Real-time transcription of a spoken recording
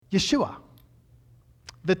Yeshua,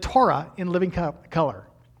 the Torah in living color.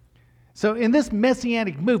 So in this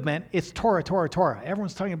messianic movement, it's Torah, Torah, Torah.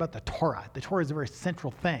 Everyone's talking about the Torah. The Torah is a very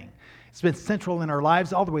central thing. It's been central in our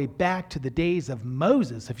lives all the way back to the days of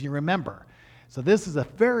Moses, if you remember. So this is a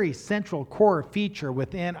very central core feature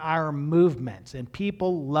within our movements, and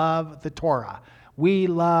people love the Torah. We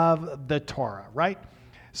love the Torah, right?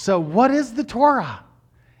 So what is the Torah?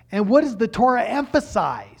 And what does the Torah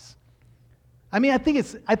emphasize? I mean, I think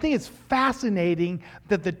it's fascinating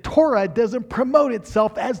that the Torah doesn't promote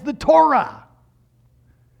itself as the Torah.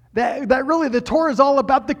 That really the Torah is all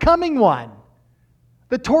about the coming one.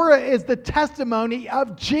 The Torah is the testimony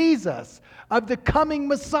of Jesus, of the coming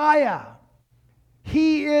Messiah.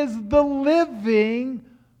 He is the living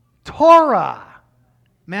Torah.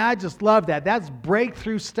 Man, I just love that. That's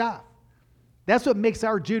breakthrough stuff. That's what makes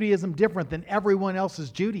our Judaism different than everyone else's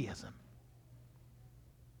Judaism.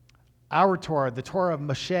 Our Torah, the Torah of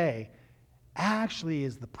Moshe, actually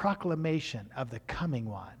is the proclamation of the coming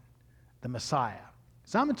one, the Messiah.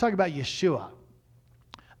 So I'm going to talk about Yeshua,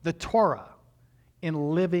 the Torah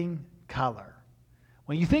in living color.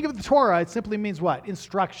 When you think of the Torah, it simply means what?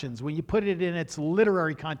 Instructions. When you put it in its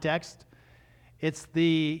literary context, it's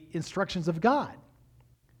the instructions of God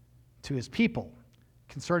to his people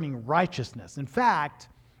concerning righteousness. In fact,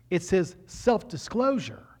 it's his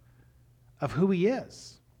self-disclosure of who he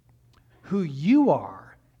is, who you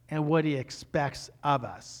are, and what he expects of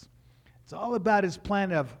us. It's all about his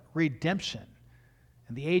plan of redemption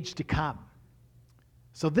and the age to come.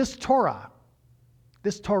 So this Torah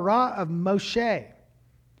of Moshe,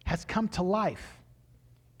 has come to life.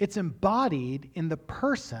 It's embodied in the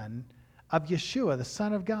person of Yeshua, the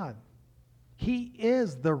Son of God. He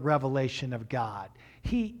is the revelation of God.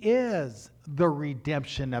 He is the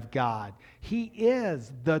redemption of God. He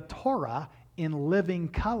is the Torah in living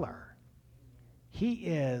color. He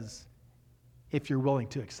is, if you're willing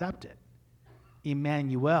to accept it,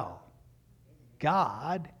 Emmanuel,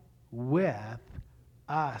 God with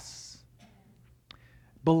us.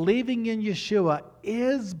 Believing in Yeshua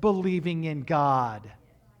is believing in God.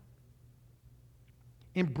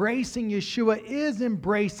 Embracing Yeshua is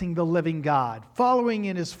embracing the living God. Following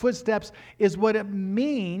in his footsteps is what it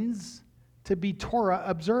means to be Torah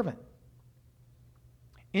observant.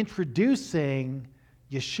 Introducing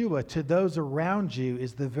Yeshua to those around you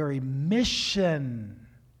is the very mission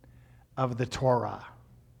of the Torah.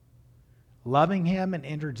 Loving him and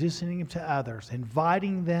introducing him to others,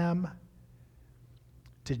 inviting them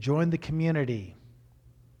to join the community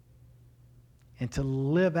and to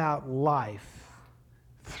live out life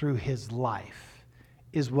through his life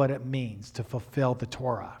is what it means to fulfill the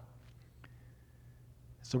Torah.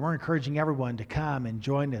 So we're encouraging everyone to come and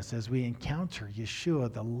join us as we encounter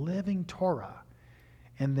Yeshua, the living Torah,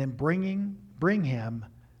 and then bring him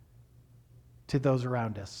to those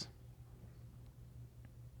around us.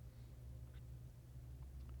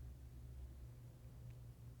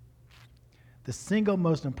 The single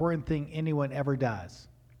most important thing anyone ever does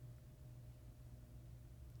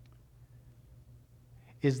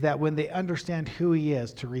is that when they understand who he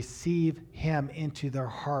is, to receive him into their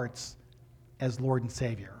hearts as Lord and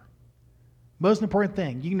Savior. Most important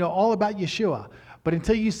thing, you can know all about Yeshua, but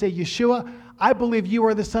until you say, Yeshua, I believe you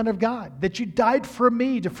are the Son of God, that you died for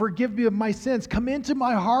me to forgive me of my sins. Come into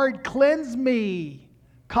my heart, cleanse me,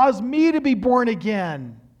 cause me to be born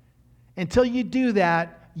again. Until you do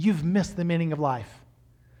that, you've missed the meaning of life.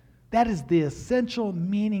 That is the essential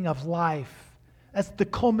meaning of life. That's the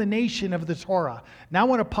culmination of the Torah. Now I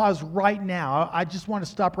want to pause right now. I just want to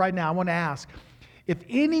stop right now. I want to ask, if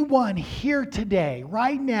anyone here today,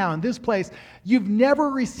 right now in this place, you've never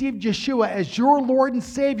received Yeshua as your Lord and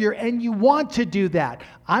Savior and you want to do that,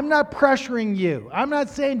 I'm not pressuring you. I'm not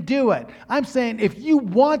saying do it. I'm saying if you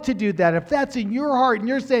want to do that, if that's in your heart and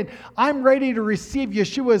you're saying, I'm ready to receive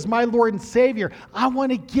Yeshua as my Lord and Savior, I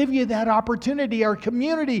want to give you that opportunity. Our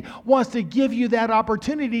community wants to give you that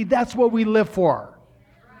opportunity. That's what we live for.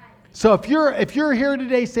 So if you're here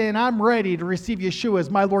today saying, I'm ready to receive Yeshua as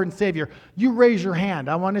my Lord and Savior, you raise your hand.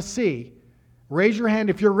 I want to see. Raise your hand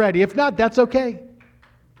if you're ready. If not, that's okay.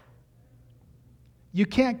 You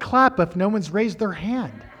can't clap if no one's raised their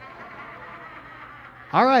hand.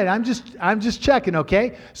 All right, I'm just checking,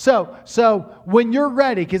 okay? So when you're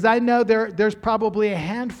ready, because I know there's probably a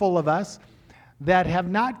handful of us that have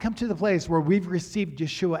not come to the place where we've received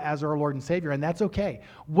Yeshua as our Lord and Savior, and that's okay.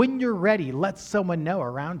 When you're ready, let someone know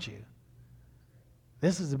around you.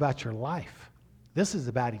 This is about your life. This is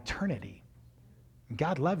about eternity. And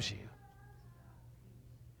God loves you.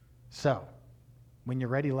 So, when you're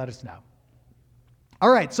ready, let us know. All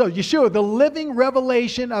right, so Yeshua, the living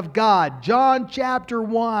revelation of God, John chapter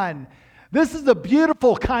 1. This is a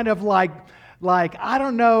beautiful kind of like I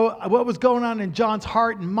don't know what was going on in John's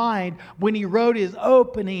heart and mind when he wrote his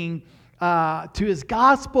opening to his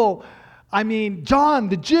gospel. I mean, John,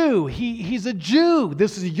 the Jew, he's a Jew.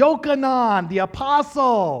 This is Yochanan, the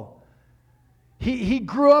apostle. He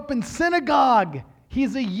grew up in synagogue.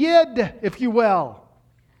 He's a Yid, if you will.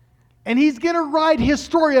 And he's going to write his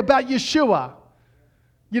story about Yeshua.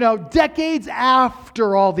 You know, decades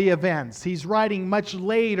after all the events. He's writing much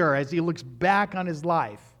later as he looks back on his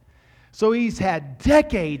life. So he's had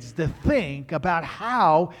decades to think about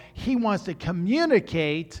how he wants to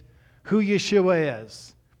communicate who Yeshua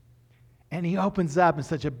is. And he opens up in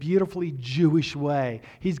such a beautifully Jewish way.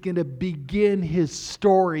 He's going to begin his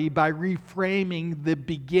story by reframing the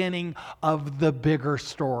beginning of the bigger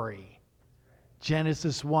story.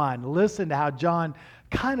 Genesis 1. Listen to how John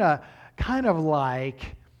kind of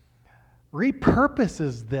like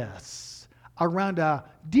repurposes this around a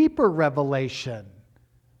deeper revelation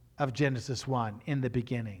of Genesis 1 in the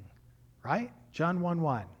beginning. Right? John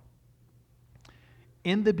 1:1.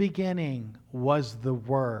 In the beginning was the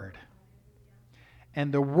Word.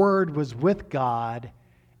 And the Word was with God,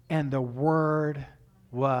 and the Word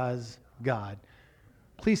was God.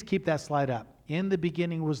 Please keep that slide up. In the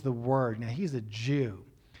beginning was the Word. Now, he's a Jew.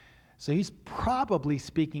 So he's probably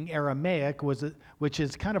speaking Aramaic, which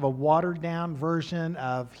is kind of a watered-down version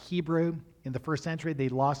of Hebrew. In the first century, they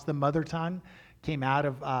lost the mother tongue, came out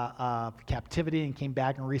of captivity, and came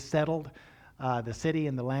back and resettled the city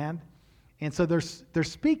and the land. And so they're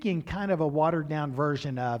speaking kind of a watered-down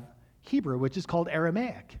version of Hebrew, which is called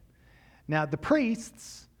Aramaic. Now, the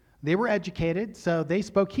priests, they were educated, so they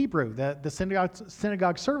spoke Hebrew. The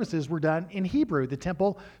synagogue services were done in Hebrew. The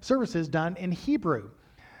temple services done in Hebrew.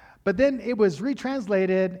 But then it was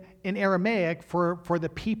retranslated in Aramaic for the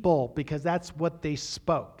people because that's what they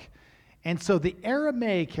spoke. And so the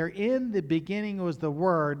Aramaic here, in the beginning was the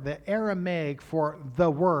Word. The Aramaic for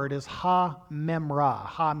the Word is ha-memra.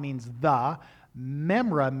 Ha means the.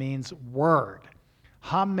 Memra means word.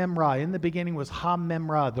 Ha-memra. In the beginning was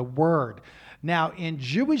ha-memra, the Word. Now, in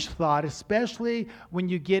Jewish thought, especially when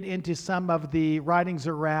you get into some of the writings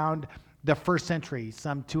around the first century,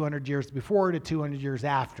 some 200 years before to 200 years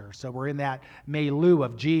after. So we're in that milieu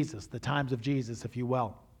of Jesus, the times of Jesus, if you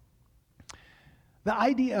will. The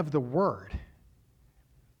idea of the Word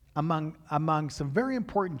among some very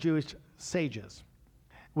important Jewish sages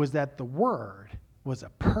was that the Word was a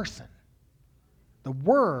person. The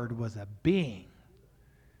Word was a being.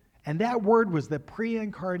 And that Word was the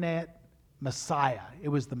pre-incarnate Messiah. It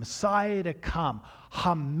was the Messiah to come.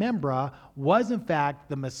 Ha-memra was in fact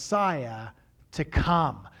the Messiah to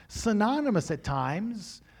come. Synonymous at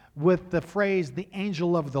times with the phrase the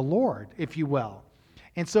angel of the Lord, if you will.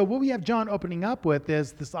 And so what we have John opening up with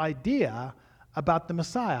is this idea about the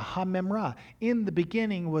Messiah, ha-memra. In the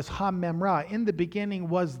beginning was ha-memra. In the beginning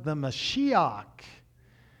was the Mashiach.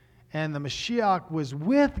 And the Mashiach was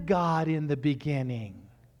with God in the beginning.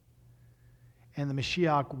 And the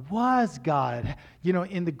Mashiach was God. You know,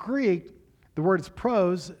 in the Greek, the word is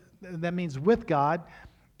pros, that means with God.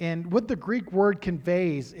 And what the Greek word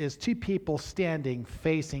conveys is two people standing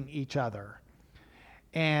facing each other.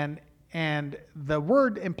 And the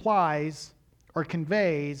word implies or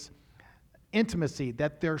conveys intimacy,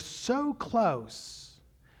 that they're so close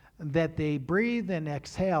that they breathe and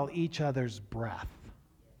exhale each other's breath.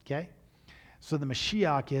 Okay? So the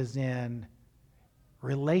Mashiach is in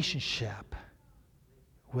relationship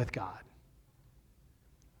with God.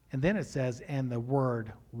 And then it says, and the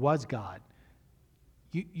Word was God.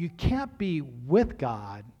 You can't be with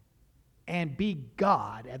God and be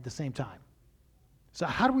God at the same time. So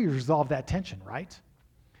how do we resolve that tension, right?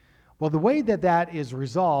 Well, the way that is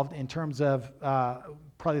resolved in terms of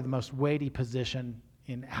probably the most weighty position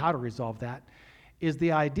in how to resolve that is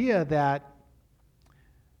the idea that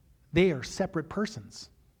they are separate persons.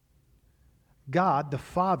 God, the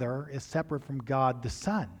Father, is separate from God, the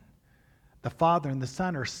Son. The Father and the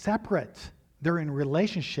Son are separate. They're in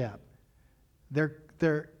relationship. They're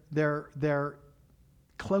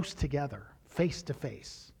close together, face to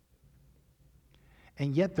face.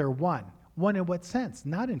 And yet they're one. One in what sense?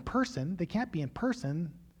 Not in person. They can't be in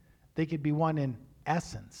person. They could be one in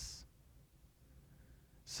essence.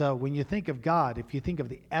 So when you think of God, if you think of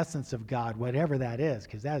the essence of God, whatever that is,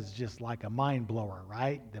 because that is just like a mind blower,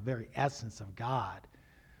 right? The very essence of God.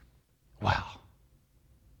 Wow.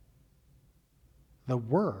 The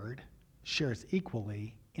Word shares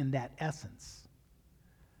equally in that essence.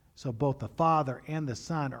 So both the Father and the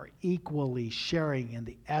Son are equally sharing in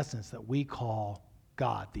the essence that we call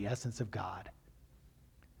God, the essence of God.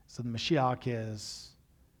 So the Mashiach is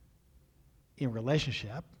in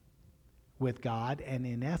relationship with God and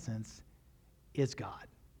in essence is God.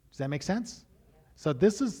 Does that make sense? So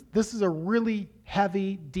this is a really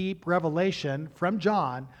heavy, deep revelation from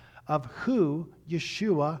John of who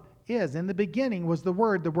Yeshua is. In the beginning was the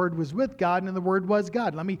Word was with God, and the Word was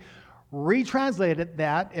God. Let me retranslate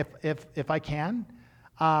that if I can.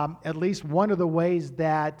 At least one of the ways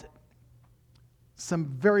that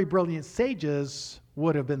some very brilliant sages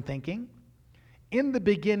would have been thinking. In the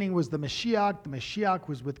beginning was the Mashiach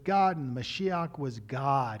was with God, and the Mashiach was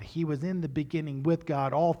God. He was in the beginning with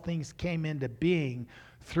God. All things came into being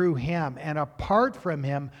through him, and apart from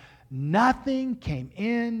him, nothing came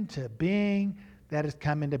into being that has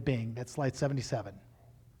come into being. That's slide 77.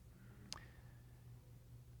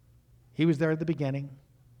 He was there at the beginning.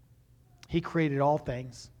 He created all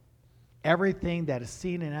things. Everything that is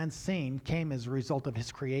seen and unseen came as a result of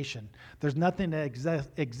his creation. There's nothing that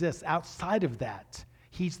exists outside of that.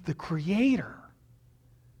 He's the creator.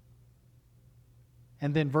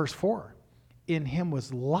 And then verse 4, in him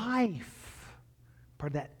was life.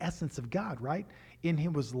 Part of that essence of God, right? In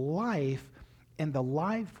him was life, and the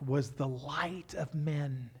life was the light of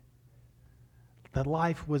men. The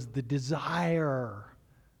life was the desire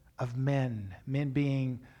of men. Men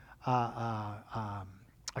being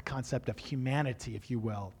a concept of humanity, if you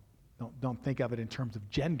will. Don't think of it in terms of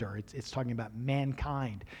gender. It's talking about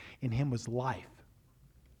mankind. In him was life.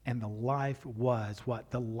 And the life was what?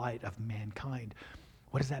 The light of mankind.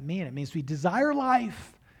 What does that mean? It means we desire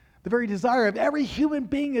life. The very desire of every human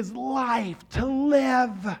being is life, to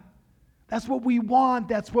live. That's what we want.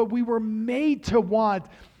 That's what we were made to want.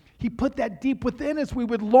 He put that deep within us. We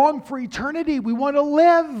would long for eternity. We want to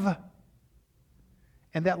live.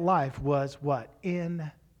 And that life was what? In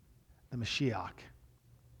the Mashiach.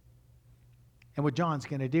 And what John's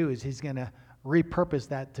going to do is he's going to repurpose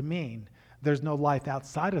that to mean there's no life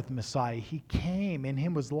outside of the Messiah. He came, in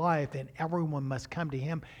him was life, and everyone must come to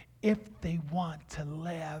him if they want to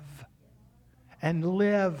live. And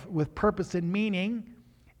live with purpose and meaning,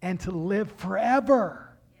 and to live forever.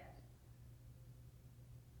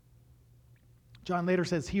 John later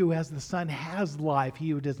says, he who has the Son has life. He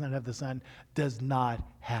who does not have the Son does not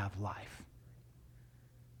have life.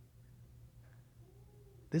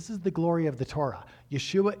 This is the glory of the Torah.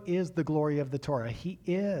 Yeshua is the glory of the Torah. He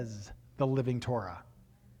is the living Torah.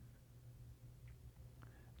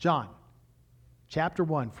 John, chapter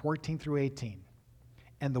 1, 14 through 18.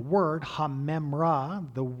 And the word,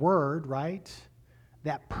 Hamemra, the word, right?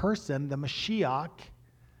 That person, the Mashiach,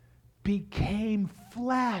 became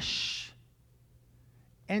flesh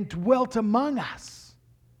and dwelt among us.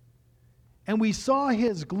 And we saw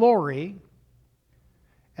his glory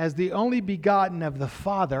as the only begotten of the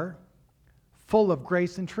Father, full of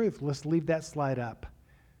grace and truth. Let's leave that slide up.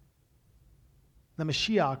 The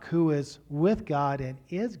Mashiach, who is with God and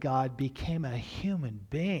is God, became a human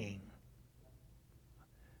being.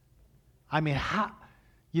 I mean, how,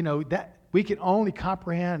 that we can only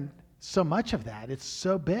comprehend so much of that. It's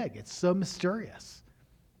so big. It's so mysterious.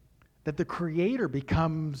 That the Creator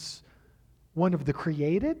becomes one of the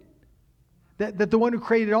created. That the one who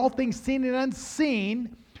created all things seen and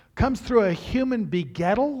unseen comes through a human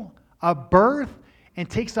begettal, a birth, and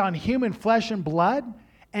takes on human flesh and blood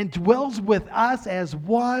and dwells with us as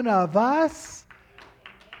one of us.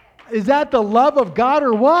 Is that the love of God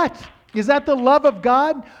or what? Is that the love of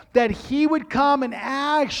God? That he would come and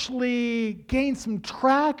actually gain some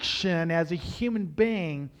traction as a human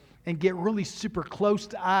being and get really super close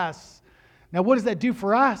to us. Now, what does that do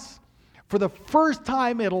for us? For the first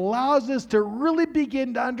time, it allows us to really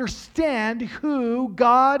begin to understand who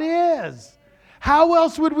God is. How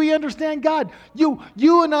else would we understand God? You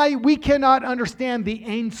and I, we cannot understand the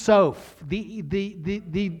Ein Sof, the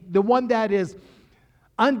one that is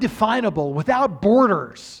undefinable, without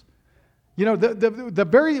borders.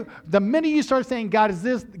 The minute you start saying God is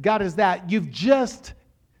this, God is that, you've just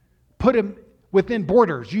put him within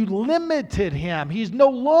borders. You limited him. He's no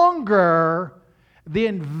longer the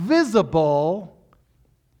invisible,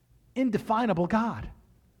 indefinable God.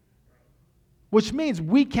 Which means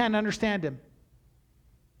we can't understand him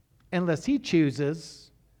unless he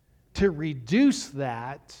chooses to reduce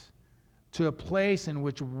that to a place in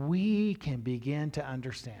which we can begin to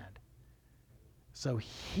understand. So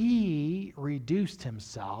he reduced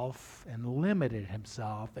himself and limited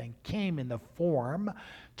himself and came in the form,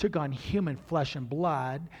 took on human flesh and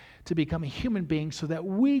blood to become a human being so that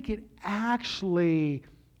we could actually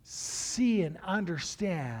see and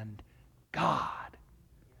understand God,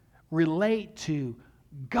 relate to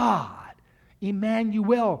God.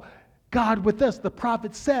 Emmanuel, God with us. The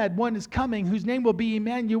prophet said, one is coming whose name will be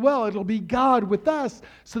Emmanuel. It'll be God with us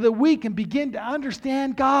so that we can begin to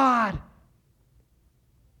understand God.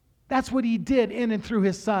 That's what he did in and through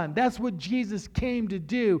his son. That's what Jesus came to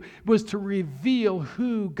do, was to reveal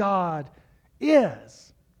who God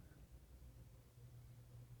is.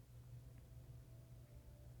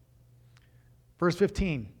 Verse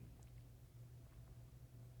 15.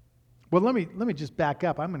 Well, let me just back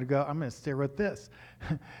up. I'm going to stay with this.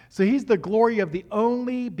 So he's the glory of the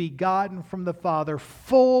only begotten from the Father,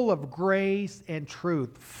 full of grace and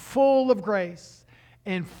truth. Full of grace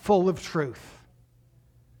and full of truth.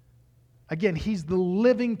 Again, he's the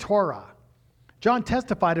living Torah. John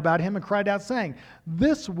testified about him and cried out, saying,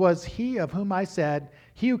 "This was he of whom I said,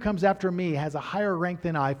 he who comes after me has a higher rank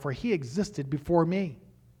than I, for he existed before me."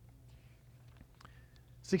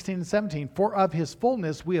 16 and 17, "For of his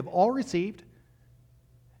fullness we have all received,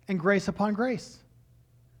 and grace upon grace.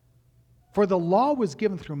 For the law was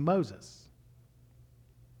given through Moses.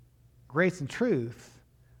 Grace and truth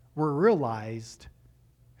were realized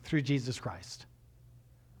through Jesus Christ."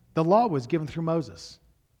 The law was given through Moses.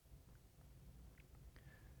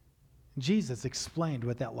 Jesus explained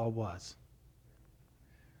what that law was.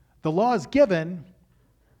 The law is given.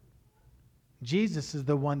 Jesus is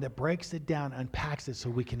the one that breaks it down, unpacks it so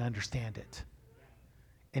we can understand it.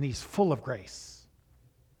 And he's full of grace.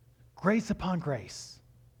 Grace upon grace.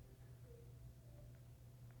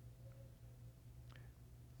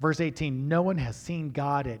 Verse 18, "No one has seen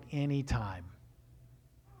God at any time.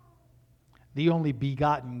 The only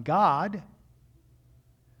begotten God,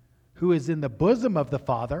 who is in the bosom of the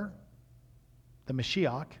Father," the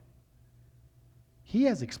Mashiach, he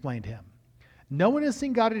has explained him. No one has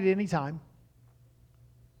seen God at any time.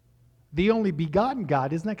 The only begotten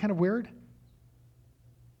God, isn't that kind of weird?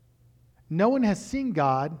 No one has seen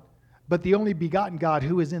God, but the only begotten God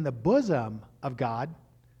who is in the bosom of God.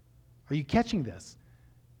 Are you catching this?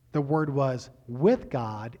 The word was with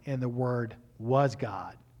God and the word was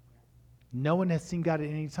God. No one has seen God at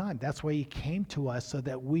any time. That's why he came to us, so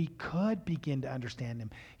that we could begin to understand him.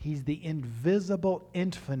 He's the invisible,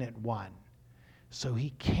 infinite one. So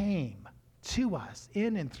he came to us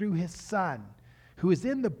in and through his Son, who is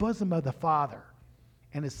in the bosom of the Father.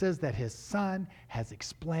 And it says that his Son has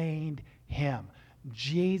explained him.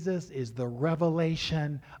 Jesus is the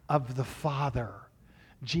revelation of the Father.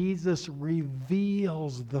 Jesus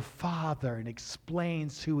reveals the Father and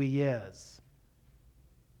explains who he is.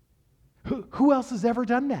 Who else has ever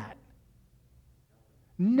done that?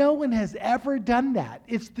 No one has ever done that.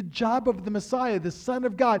 It's the job of the Messiah, the Son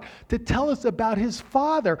of God, to tell us about his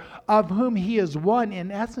Father, of whom he is one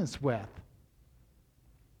in essence with.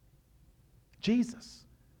 Jesus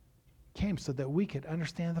came so that we could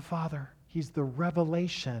understand the Father. He's the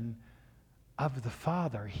revelation of the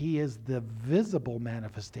Father. He is the visible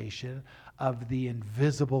manifestation of the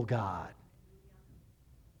invisible God.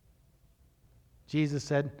 Jesus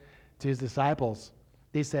said to his disciples,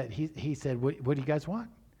 he said, what do you guys want?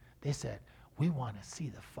 They said, "We want to see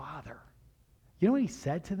the Father." You know what he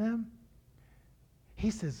said to them?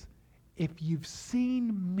 He says, "If you've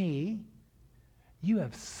seen me, you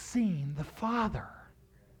have seen the Father."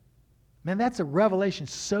 Man, that's a revelation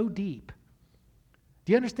so deep.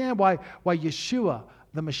 Do you understand why Yeshua,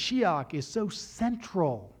 the Mashiach, is so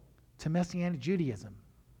central to Messianic Judaism?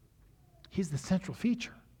 He's the central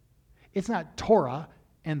feature. It's not Torah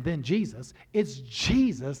and then Jesus. It's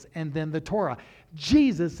Jesus and then the Torah.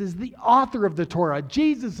 Jesus is the author of the Torah.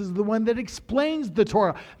 Jesus is the one that explains the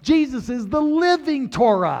Torah. Jesus is the living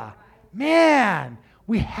Torah. Man,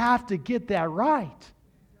 we have to get that right.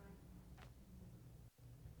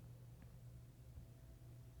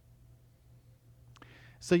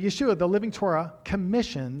 So Yeshua, the living Torah,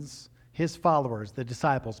 commissions his followers, the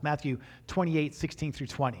disciples. Matthew 28, 16 through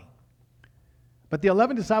 20. "But the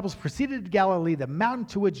 11 disciples proceeded to Galilee, the mountain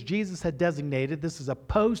to which Jesus had designated." This is a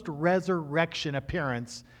post-resurrection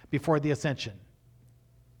appearance before the ascension.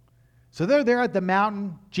 So they're there at the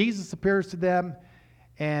mountain. Jesus appears to them,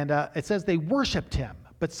 and it says they worshiped him,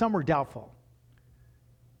 but some were doubtful.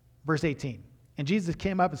 Verse 18, "And Jesus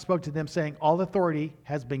came up and spoke to them, saying, 'All authority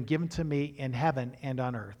has been given to me in heaven and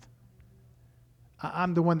on earth.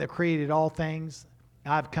 I'm the one that created all things.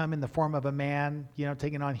 I've come in the form of a man,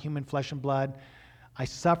 taking on human flesh and blood. I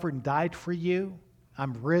suffered and died for you.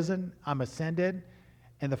 I'm risen. I'm ascended.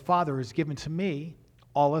 And the Father has given to me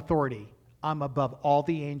all authority. I'm above all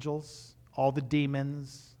the angels, all the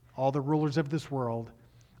demons, all the rulers of this world.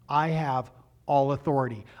 I have all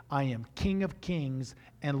authority. I am King of kings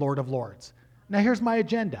and Lord of lords.'" Now here's my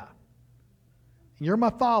agenda. You're my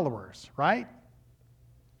followers, right?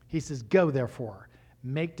 He says, "Go therefore,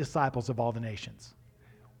 make disciples of all the nations.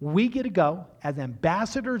 We get to go as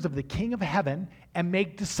ambassadors of the King of Heaven and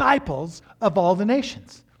make disciples of all the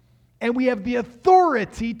nations. And we have the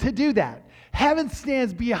authority to do that. Heaven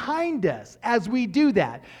stands behind us as we do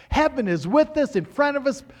that. Heaven is with us, in front of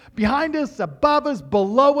us, behind us, above us,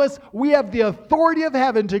 below us. We have the authority of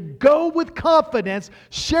heaven to go with confidence,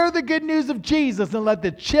 share the good news of Jesus, and let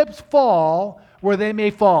the chips fall where they may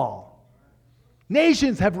fall.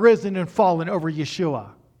 Nations have risen and fallen over Yeshua.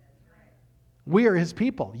 We are his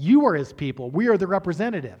people. You are his people. We are the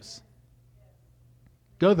representatives.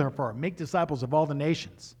 Go therefore, make disciples of all the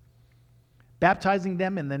nations, baptizing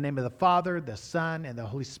them in the name of the Father, the Son, and the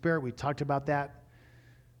Holy Spirit. We talked about that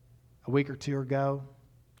a week or two ago.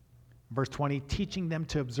 Verse 20, teaching them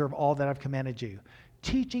to observe all that I've commanded you.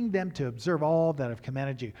 Teaching them to observe all that I've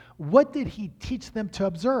commanded you. What did he teach them to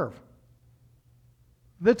observe?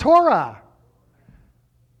 The Torah.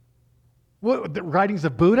 What, the writings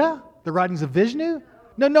of Buddha? The writings of Vishnu?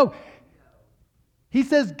 No. He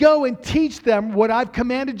says, go and teach them what I've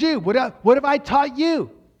commanded you. What have I taught you?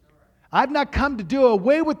 I've not come to do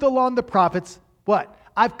away with the law and the prophets. What?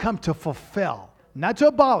 I've come to fulfill. Not to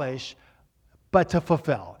abolish, but to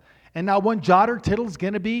fulfill. And not one jot or tittle is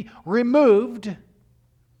going to be removed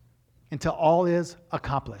until all is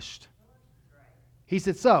accomplished. He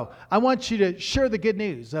said, so I want you to share the good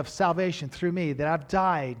news of salvation through me, that I've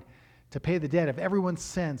died to pay the debt of everyone's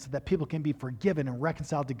sins so that people can be forgiven and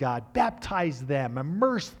reconciled to God. Baptize them,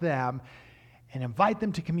 immerse them, and invite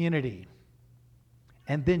them to community.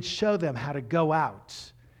 And then show them how to go out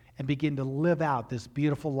and begin to live out this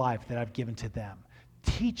beautiful life that I've given to them.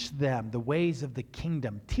 Teach them the ways of the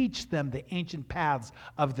kingdom. Teach them the ancient paths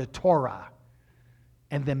of the Torah.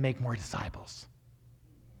 And then make more disciples.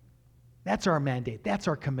 That's our mandate. That's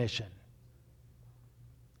our commission.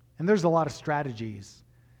 And there's a lot of strategies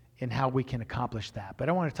in how we can accomplish that. But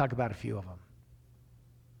I want to talk about a few of them.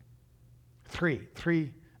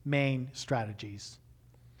 Three main strategies.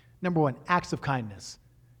 Number one, acts of kindness.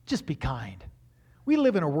 Just be kind. We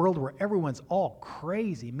live in a world where everyone's all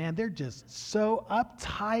crazy, man. They're just so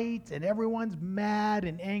uptight, and everyone's mad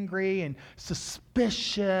and angry and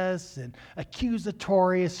suspicious and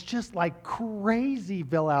accusatory. It's just like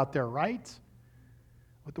crazyville out there, right?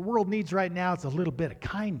 What the world needs right now is a little bit of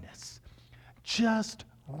kindness. Just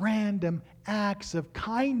random acts of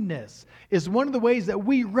kindness is one of the ways that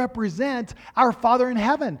we represent our Father in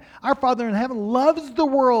heaven. Our Father in heaven loves the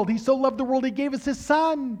world. He so loved the world, he gave us his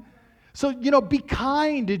Son. So, be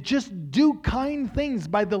kind. Just do kind things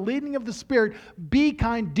by the leading of the Spirit. Be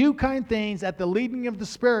kind, do kind things at the leading of the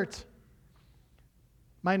Spirit.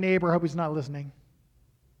 My neighbor, I hope he's not listening,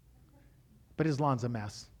 but his lawn's a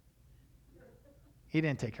mess. He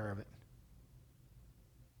didn't take care of it.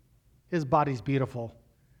 His body's beautiful.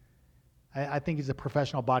 I think he's a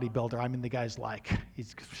professional bodybuilder. I mean, the guy's like,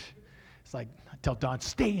 it's like, I tell Don,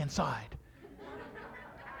 stay inside.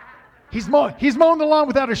 He's mowing the lawn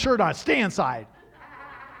without a shirt on. Stay inside.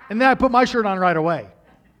 And then I put my shirt on right away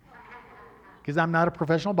because I'm not a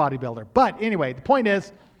professional bodybuilder. But anyway, the point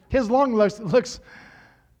is, his lawn looks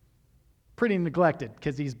pretty neglected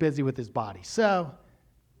because he's busy with his body. So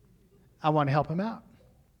I want to help him out.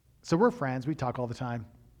 So we're friends. We talk all the time.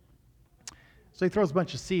 So he throws a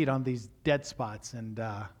bunch of seed on these dead spots and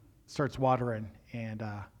starts watering. And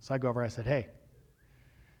so I go over. I said, hey,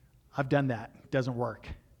 I've done that. It doesn't work.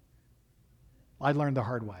 I learned the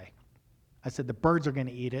hard way. I said, the birds are going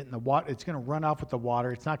to eat it, and it's going to run off with the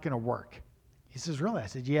water. It's not going to work. He says, really? I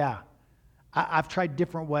said, yeah. I've tried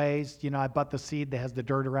different ways. I bought the seed that has the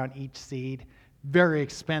dirt around each seed. Very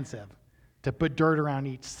expensive to put dirt around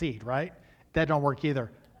each seed, right? That don't work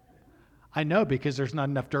either. I know, because there's not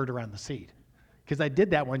enough dirt around the seed. Because I did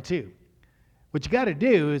that one too. What you got to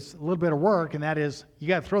do is a little bit of work, and that is you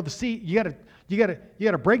got to throw the seed. You got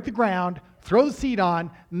to break the ground, throw the seed on,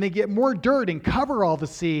 and then get more dirt and cover all the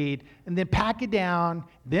seed, and then pack it down,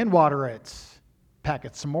 then water it, pack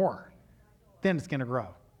it some more. Then it's going to grow.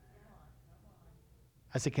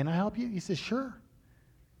 I said, can I help you? He said, sure.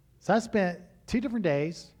 So I spent 2 different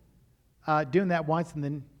days doing that once, and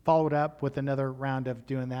then followed up with another round of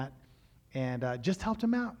doing that, and just helped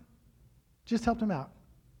him out. Just helped him out.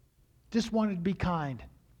 Just wanted to be kind.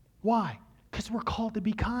 Why? Because we're called to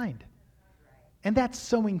be kind. And that's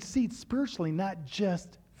sowing seeds spiritually, not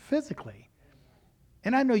just physically.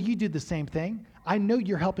 And I know you do the same thing. I know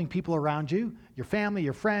you're helping people around you, your family,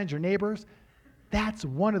 your friends, your neighbors. That's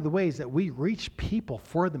one of the ways that we reach people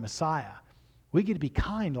for the Messiah. We get to be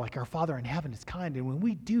kind like our Father in heaven is kind. And when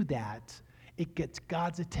we do that, it gets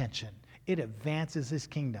God's attention. It advances his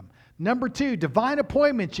kingdom. Number 2, divine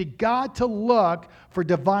appointments. You got to look for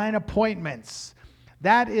divine appointments.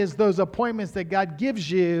 That is those appointments that God gives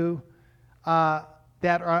you that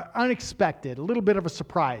are unexpected, a little bit of a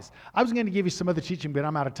surprise. I was going to give you some other teaching, but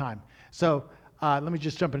I'm out of time. So let me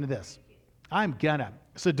just jump into this.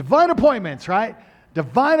 So divine appointments, right?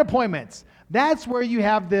 Divine appointments. That's where you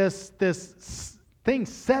have this thing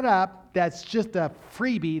set up that's just a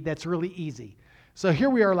freebie that's really easy. So here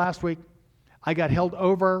we are last week. I got held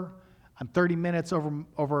over. I'm 30 minutes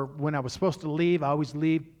over when I was supposed to leave. I always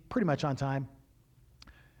leave pretty much on time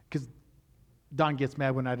because Don gets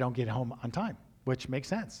mad when I don't get home on time, which makes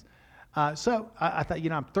sense. So I thought,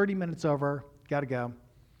 I'm 30 minutes over, got to go.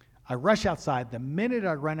 I rush outside. The minute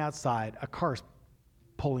I run outside, a car's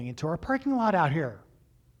pulling into our parking lot out here.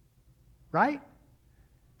 Right?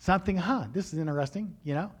 Something, this is interesting,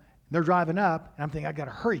 They're driving up, and I'm thinking, I got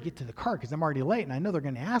to hurry, get to the car because I'm already late, and I know they're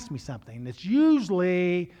going to ask me something. And it's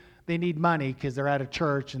usually they need money because they're at a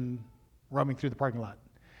church and roaming through the parking lot.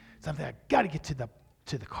 So I'm thinking, I got to get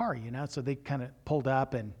to the car, So they kind of pulled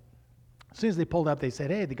up, and as soon as they pulled up, they said,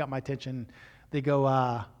 hey, they got my attention. They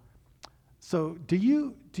go, so do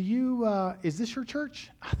you, is this your church?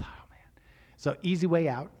 I thought, oh, man. So easy way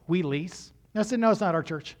out. We lease. I said, no, it's not our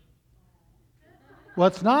church. Well,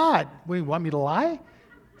 it's not. What, you want me to lie? I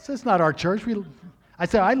said, it's not our church. I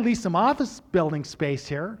said, I lease some office building space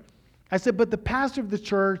here. I said, but the pastor of the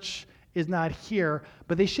church is not here,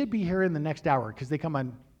 but they should be here in the next hour because they come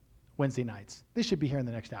on Wednesday nights. They should be here in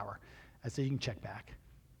the next hour. I said, you can check back.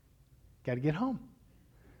 Got to get home.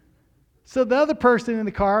 So the other person in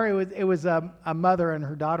the car, it was a mother and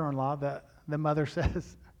her daughter-in-law. The mother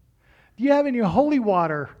says, do you have any holy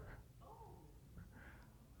water?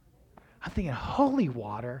 I'm thinking, holy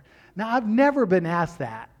water? Now, I've never been asked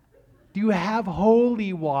that. Do you have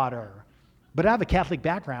holy water? But I have a Catholic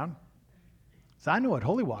background, so I know what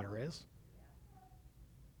holy water is.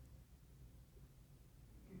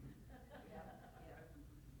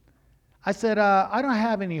 I said, I don't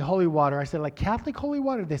have any holy water. I said, like Catholic holy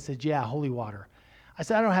water? They said, yeah, holy water. I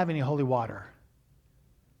said, I don't have any holy water.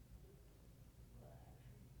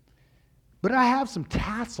 But I have some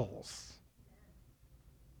tassels.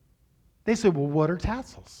 They said, well, what are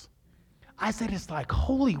tassels? I said, it's like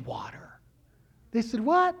holy water. They said,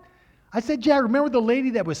 what? I said, yeah, remember the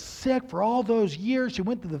lady that was sick for all those years? She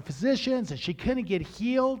went to the physicians and she couldn't get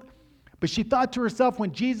healed. But she thought to herself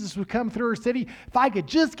when Jesus would come through her city, if I could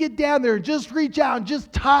just get down there and just reach out and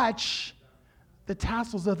just touch the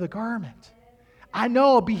tassels of the garment, I know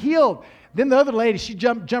I'll be healed. Then the other lady, she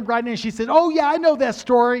jumped right in and she said, oh yeah, I know that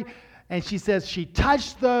story. And she says she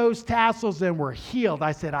touched those tassels and were healed.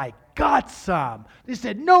 I said, I got some. They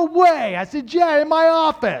said, no way. I said, yeah, in my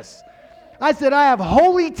office. I said, I have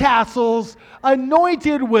holy tassels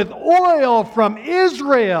anointed with oil from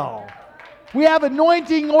Israel. We have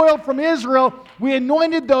anointing oil from Israel. We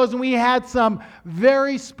anointed those, and we had some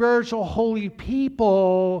very spiritual, holy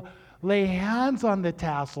people lay hands on the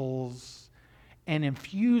tassels and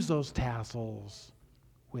infuse those tassels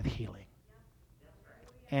with healing.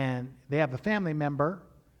 And they have a family member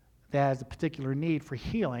that has a particular need for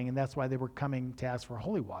healing, and that's why they were coming to ask for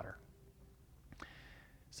holy water.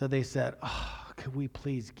 So they said, could we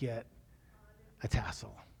please get a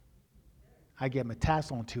tassel? I gave them a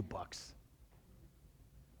tassel and 2 books.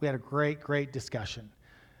 We had a great discussion.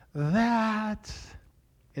 That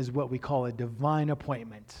is what we call a divine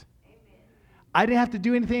appointment. Amen. I didn't have to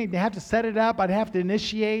do anything. I didn't have to set it up. I didn't have to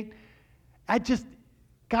initiate.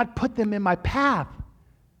 God put them in my path.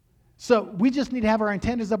 So we just need to have our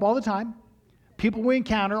antennas up all the time. People we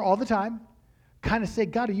encounter all the time kind of say,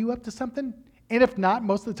 God, are you up to something? And if not,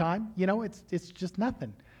 most of the time, it's just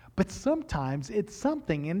nothing. But sometimes it's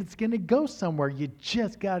something and it's going to go somewhere. You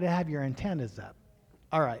just got to have your antennas up.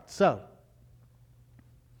 All right, so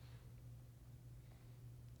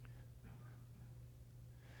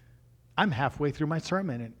I'm halfway through my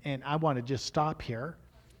sermon, and I want to just stop here.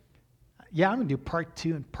 Yeah, I'm going to do part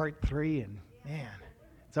 2 and part 3, and man,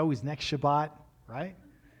 it's always next Shabbat, right?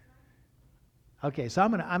 Okay, so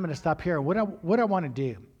I'm gonna stop here. What I want to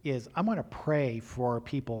do is I want to pray for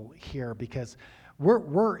people here because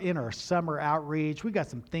we're in our summer outreach. We got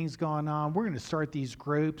some things going on. We're going to start these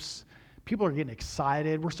groups. People are getting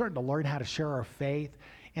excited. We're starting to learn how to share our faith.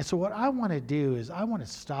 And so what I want to do is I want to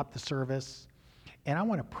stop the service and I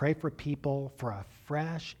want to pray for people for a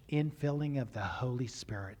fresh infilling of the Holy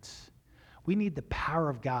Spirit. We need the power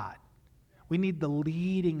of God. We need the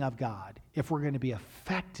leading of God if we're going to be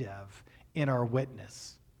effective in our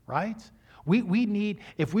witness, right? We need,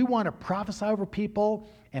 if we want to prophesy over people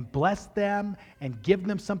and bless them and give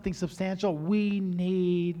them something substantial, we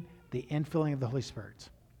need the infilling of the Holy Spirit.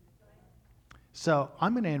 So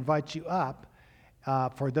I'm going to invite you up,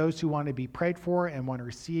 for those who want to be prayed for and want to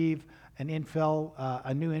receive an infill,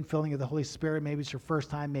 a new infilling of the Holy Spirit. Maybe it's your first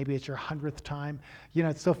time, maybe it's your 100th time. You know,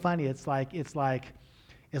 it's so funny. It's like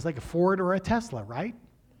a Ford or a Tesla, right?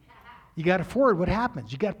 You got a Ford, what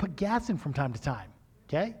happens? You got to put gas in from time to time,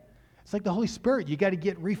 okay? It's like the Holy Spirit. You got to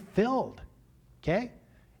get refilled, okay?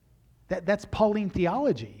 That's Pauline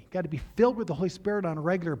theology. You got to be filled with the Holy Spirit on a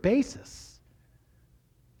regular basis.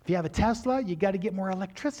 If you have a Tesla, you got to get more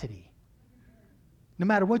electricity. No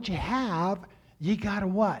matter what you have, you got to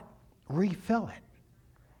what? Refill it.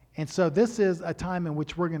 And so this is a time in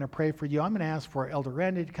which we're going to pray for you. I'm going to ask for Elder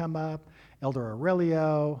Randy to come up, Elder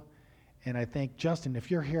Aurelio, and I think, Justin,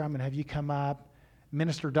 if you're here, I'm going to have you come up.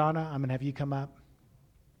 Minister Donna, I'm going to have you come up.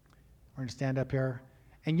 We're going to stand up here.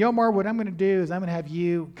 And Yomar, what I'm going to do is I'm going to have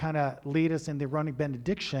you kind of lead us in the Aaronic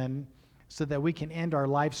benediction so that we can end our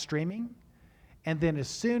live streaming. And then as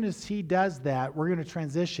soon as he does that, we're going to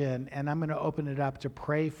transition, and I'm going to open it up to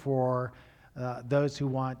pray for those who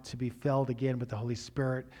want to be filled again with the Holy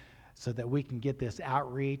Spirit so that we can get this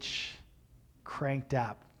outreach cranked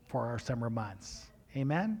up for our summer months.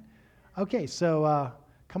 Amen? Okay, so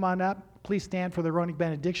come on up. Please stand for the Aaronic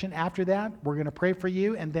benediction. After that, we're going to pray for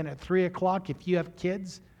you. And then at 3 o'clock, if you have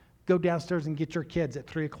kids, go downstairs and get your kids at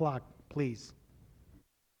 3 o'clock, please.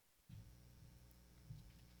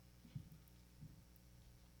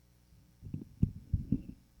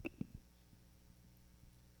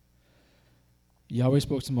 Yahweh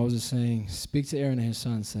spoke to Moses, saying, "Speak to Aaron and his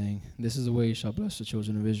sons, saying, This is the way you shall bless the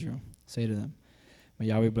children of Israel. Say to them, May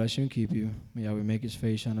Yahweh bless you and keep you. May Yahweh make his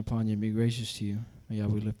face shine upon you and be gracious to you. May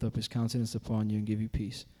Yahweh lift up his countenance upon you and give you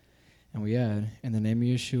peace." And we add, "In the name of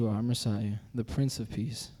Yeshua, our Messiah, the Prince of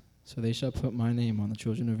Peace. So they shall put my name on the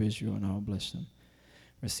children of Israel, and I will bless them."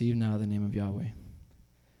 Receive now the name of Yahweh.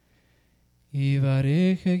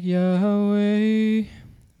 Yivarech Yahweh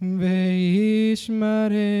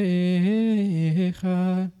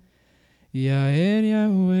ve'yishmarecha. Yair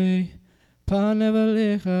Yahweh panav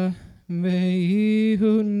alecha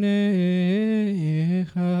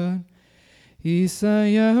ve'yihunecha.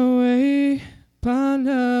 Yisa Yahweh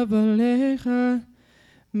panav alecha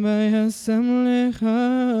ve'yasem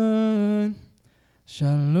lecha.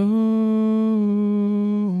 Shalom.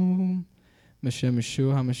 M'Shem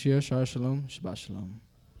Yeshua HaMashiach, Shar Shalom, Shabbat Shalom.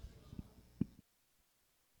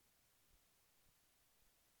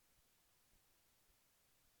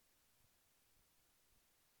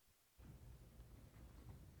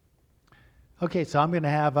 Okay, so I'm going to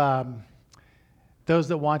have those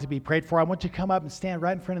that want to be prayed for. I want you to come up and stand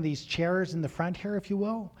right in front of these chairs in the front here, if you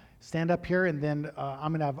will. Stand up here, and then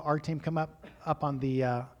I'm going to have our team come up on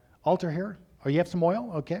the altar here. Oh, you have some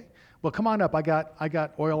oil? Okay. Well, come on up. I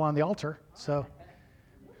got oil on the altar. So.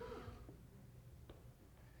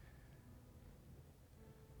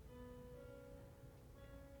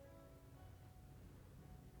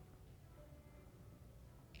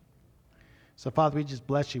 So, Father, we just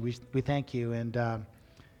bless you. We thank you. And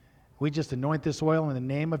we just anoint this oil in the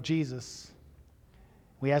name of Jesus.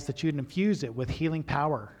 We ask that you'd infuse it with healing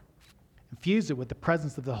power. Infuse it with the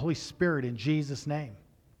presence of the Holy Spirit in Jesus' name.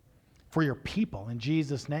 For your people in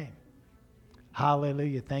Jesus' name.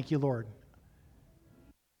 Hallelujah. Thank you, Lord.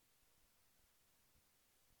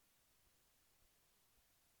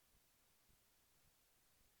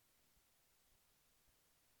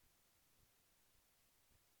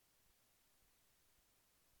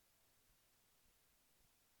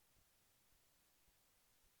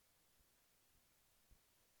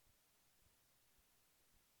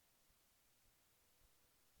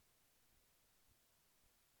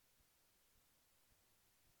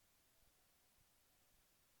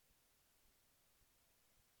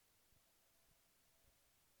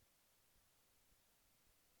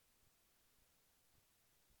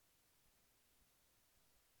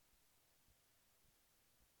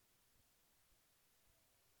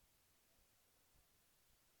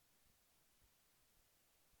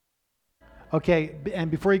 Okay,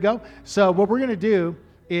 and before you go, so what we're going to do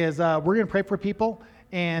is we're going to pray for people,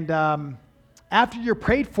 and after you're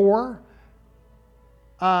prayed for,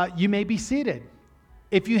 you may be seated.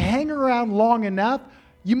 If you hang around long enough,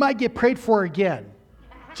 you might get prayed for again.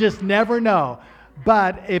 Just never know.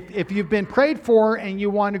 But if you've been prayed for and you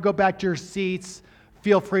want to go back to your seats,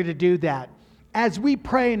 feel free to do that. As we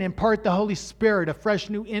pray and impart the Holy Spirit, a fresh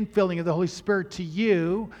new infilling of the Holy Spirit to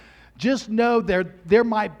you, just know there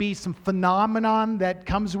might be some phenomenon that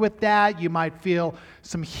comes with that. You might feel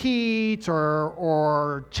some heat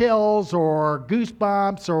or chills or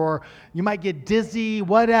goosebumps, or you might get dizzy,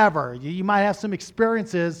 whatever. You might have some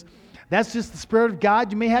experiences. That's just the Spirit of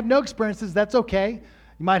God. You may have no experiences. That's okay.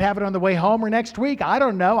 You might have it on the way home or next week. I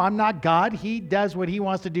don't know. I'm not God. He does what he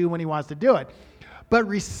wants to do when he wants to do it. But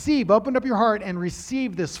open up your heart and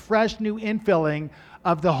receive this fresh new infilling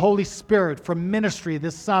of the Holy Spirit from ministry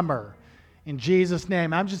this summer. In Jesus'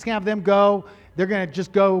 name. I'm just going to have them go. They're going to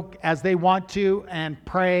just go as they want to and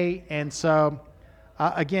pray. And so,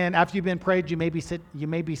 again, after you've been prayed, you may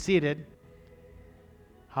be seated.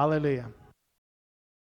 Hallelujah.